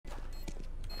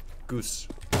Goose.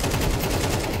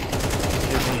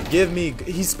 Give me.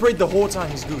 He sprayed the whole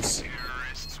time. He's Goose.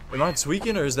 Am I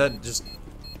tweaking or is that just?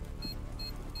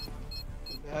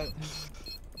 Yeah,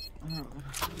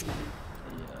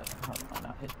 how did I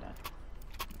not hit that?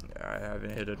 I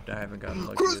haven't hit it. I haven't gotten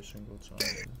lucky a single time.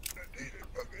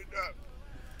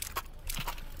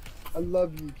 I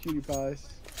love you, cutie pies.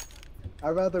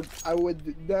 I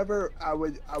would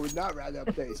not rather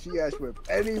play CS with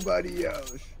anybody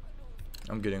else.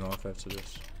 I'm getting off after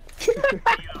this.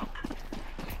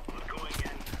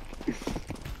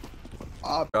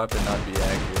 Drop and not be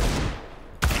accurate.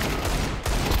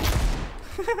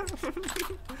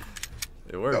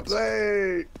 It works. Well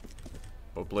played.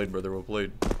 Well played, brother. Well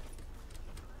played.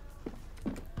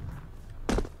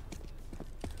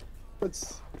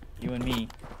 What's You and me.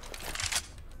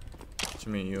 What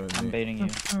you mean, you and me? I'm baiting you.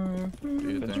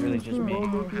 But it's really just me.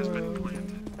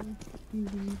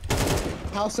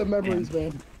 House of Memories,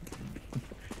 man.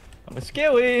 I'm a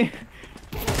skilly.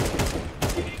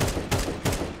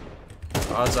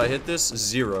 Odds I hit this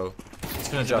 0. It's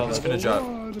gonna drop. It's gonna drop.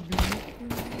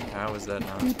 How is that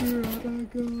not?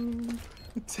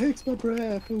 It takes my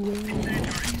breath away.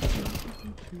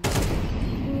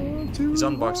 He's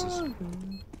on boxes.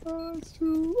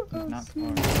 Not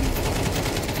far.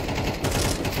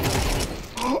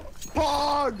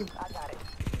 Pog! I got it.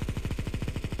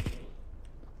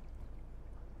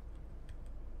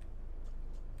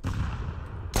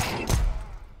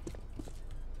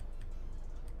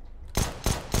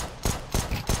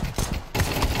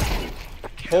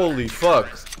 Holy fuck.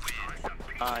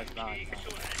 Nice.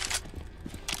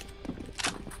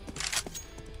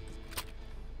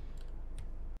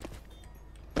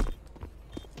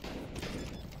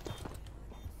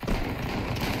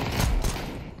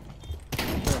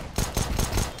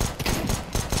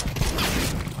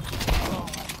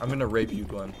 I'm gonna rape you,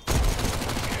 Glenn.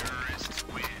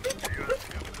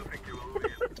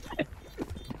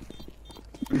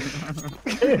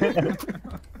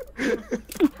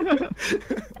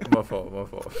 My fault.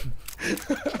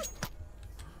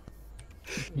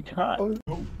 God.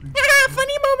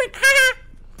 Funny moment.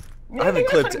 I haven't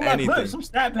clipped anything. Some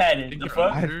snap padded. The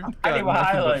fuck? I need my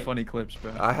highlight. Funny clips,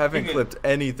 bro. I haven't clipped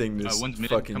anything this one's mid,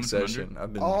 fucking coming from session.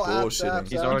 I've been All apps, bullshitting. apps,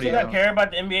 He's apps. already You not out. care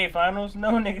about the NBA finals?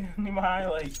 No, nigga. I need my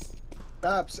highlights.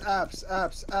 Apps.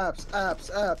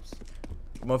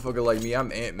 Motherfucker like me,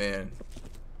 I'm Ant-Man.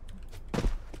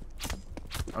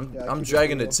 Yeah, I'm keep it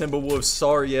dragging the real. Timberwolves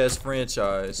sorry ass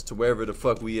franchise to wherever the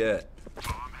fuck we at.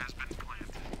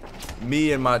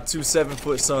 Me and my 2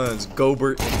 7-foot sons,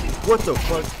 Gobert. What the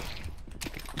fuck?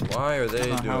 Why are they I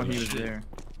don't know how doing he was this shit? there.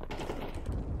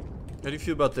 How do you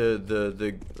feel about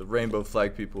the rainbow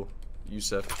flag people,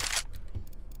 Yusef?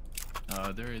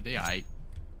 They aight.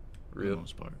 For the Real,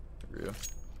 most part. real.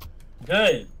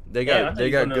 Good. They Damn, I got thought they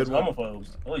you got was good one ones. of those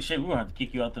homophobes. Holy shit, we gonna have to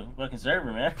kick you out the fucking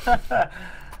server, man.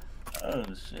 Oh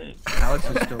shit. Alex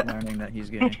is still learning that he's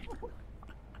gay.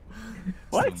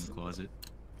 What? Still in the closet.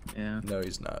 Yeah. No,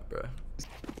 he's not, bro.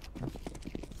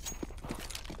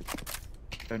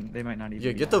 They might not even.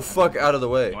 Yeah, be get the out. fuck out of the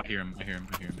way. Oh, I hear him. Where's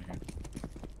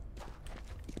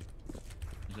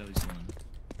that he's going?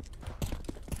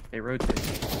 They rotate.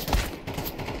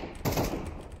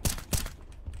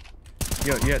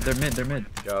 Yo, yeah, they're mid.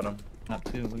 Got him. Not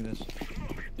two, look at this.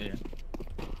 Yeah,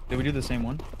 Did we do the same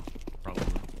one? probably.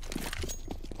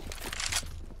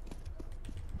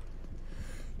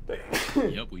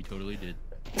 Yep, we totally did.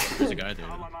 There's a guy there.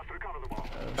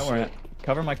 Don't worry.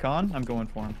 Cover my con, I'm going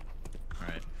for him.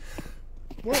 Alright.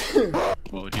 What?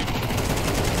 What would you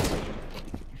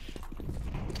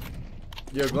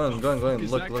Yo, Glenn, What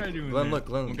is look, that look, guy doing Glenn, there? look,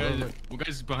 Glenn, look. What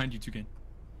guy's behind you, Toucan?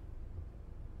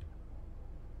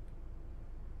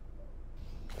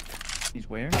 He's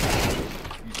where?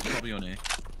 He's probably on A.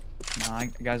 Nah,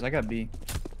 guys, I got B.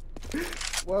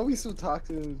 Why are we so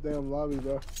toxic in this damn lobby,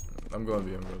 bro? I'm going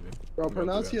B. Bro, I'm gonna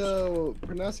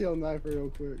pronounce do your knife real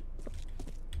quick.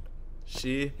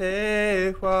 She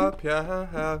hey wa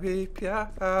piao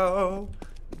piao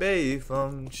bei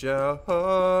feng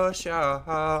xiao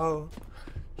xiao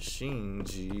xin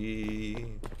ji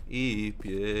yi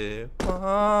bie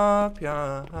wa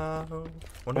piao.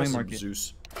 One has some market.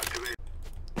 Zeus.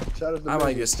 Shout out to I might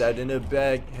Megan. get stabbed in the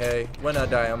back, hey. When I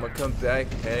die, I'ma come back,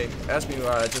 hey. Ask me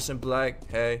why I dress in black,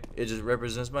 hey. It just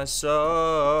represents my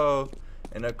soul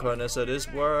in the corners of this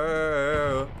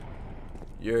world.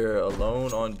 You're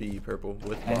alone on B, purple,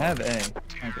 with I bomb. have A.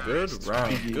 Okay. Good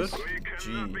round, GGs. good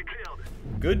G.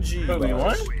 Good G, Wait, we won?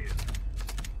 boss.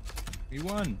 We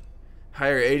won.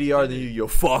 Higher ADR than you, yo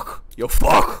fuck. Yo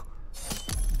fuck.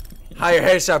 Higher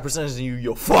headshot percentage than you,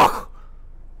 yo fuck.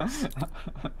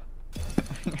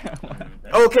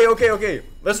 Okay.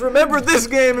 Let's remember this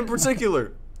game in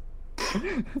particular.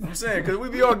 I'm saying, because we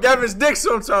be on Gavin's dick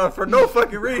sometimes for no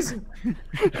fucking reason.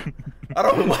 I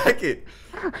don't like it.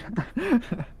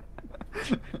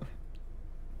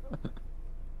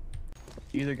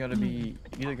 You either gotta be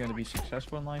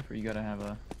successful in life, or you gotta have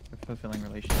a fulfilling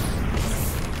relationship.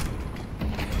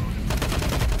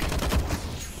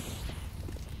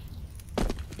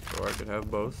 Or I could have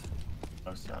both.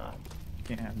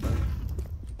 Can't have both.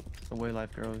 It's the way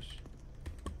life goes.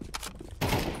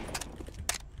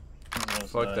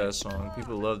 Fuck that song.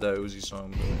 People love that Uzi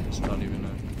song, but it's not even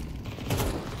that.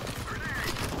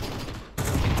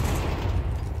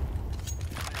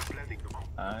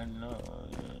 I know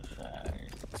you're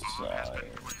shy.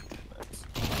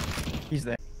 He's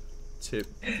there. Tip.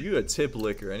 You a tip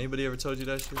licker. Anybody ever told you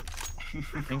that shit?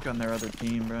 I think on their other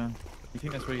team, bro. You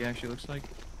think that's what he actually looks like?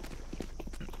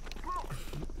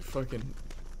 Fucking.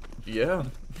 Yeah.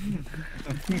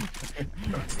 That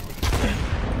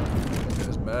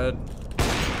guy's mad.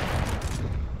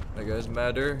 That guy's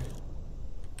madder.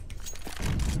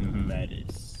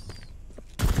 Maddest.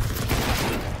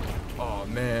 Oh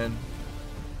man.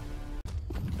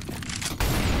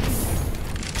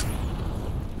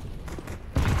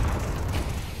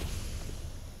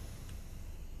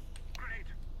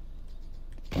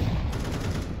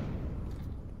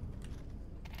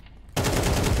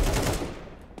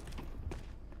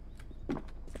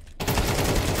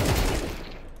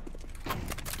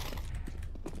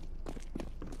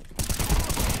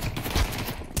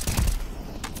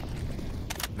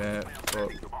 Man,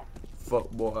 fuck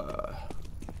boy.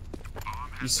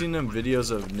 You seen them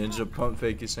videos of Ninja pump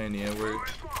fake saying the N-word?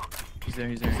 He's there.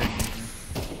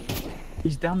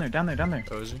 He's down there.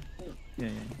 Oh, is he? Yeah.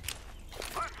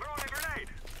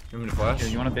 You want me to flash? Here,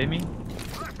 you wanna bait me?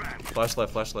 Flash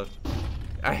left.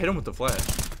 I hit him with the flash.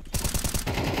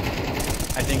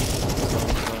 I think.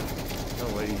 No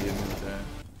way he hit me with that.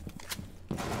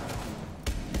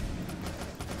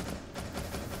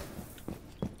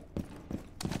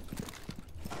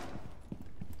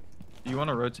 You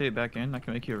wanna rotate back in? I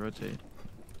can make you a rotate.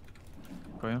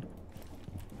 Koyo?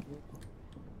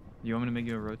 You want me to make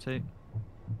you a rotate?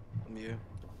 Yeah.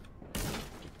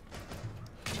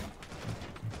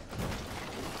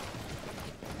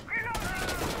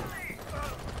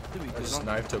 I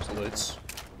sniped up blitz.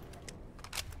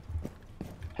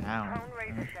 Ow.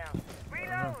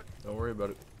 Don't worry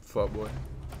about it, fuck boy.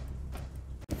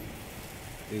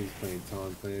 He's playing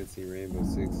Tom Clancy, Rainbow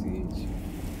Six Siege.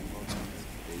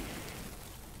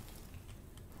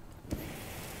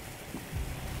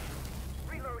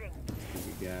 Reloading.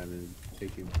 Gavin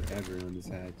taking forever on this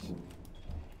hatch.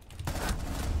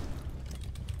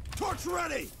 Torch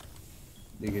ready!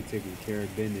 Nigga taking care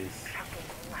of business.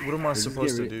 What am I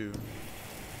supposed to do?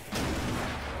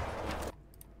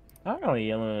 I don't know,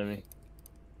 yelling at me.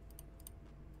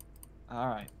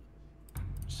 Alright.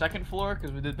 Second floor,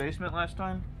 because we did basement last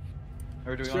time?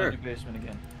 Or do we want to do basement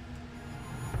again?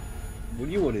 What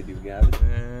do you want to do, Gavin?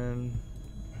 And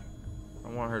I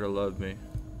want her to love me.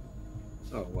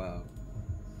 Oh, wow.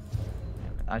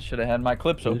 I should have had my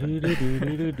clips open. To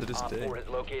this day. Op 4 has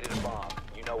located a bomb.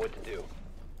 You know what to do.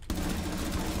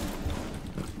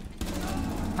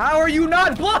 How are you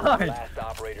not blind? Last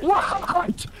operator.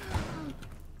 What?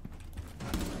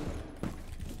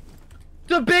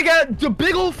 The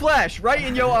big old flash right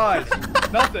in your eyes.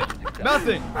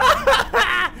 Nothing.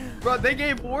 Bro, they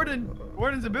gave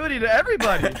Warden's ability to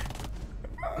everybody.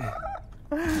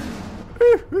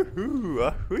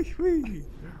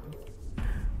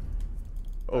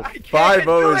 Oh, I can't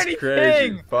 5-0 is do crazy.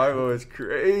 anything. 5-0 is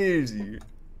crazy.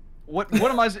 What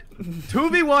am I?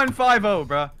 2v1 5-0,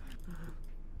 bro.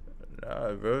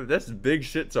 Nah, bro, that's big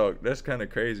shit talk. That's kind of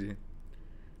crazy.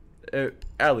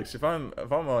 Alex, if I'm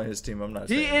on his team, I'm not.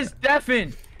 He saying is that.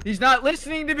 deafened. He's not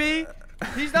listening to me.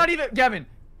 He's not even Gavin.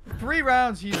 3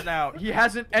 rounds he's now. He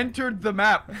hasn't entered the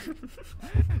map.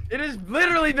 It has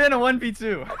literally been a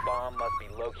 1v2. A bomb must be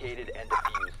located and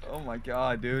defused. Oh my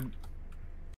god, dude.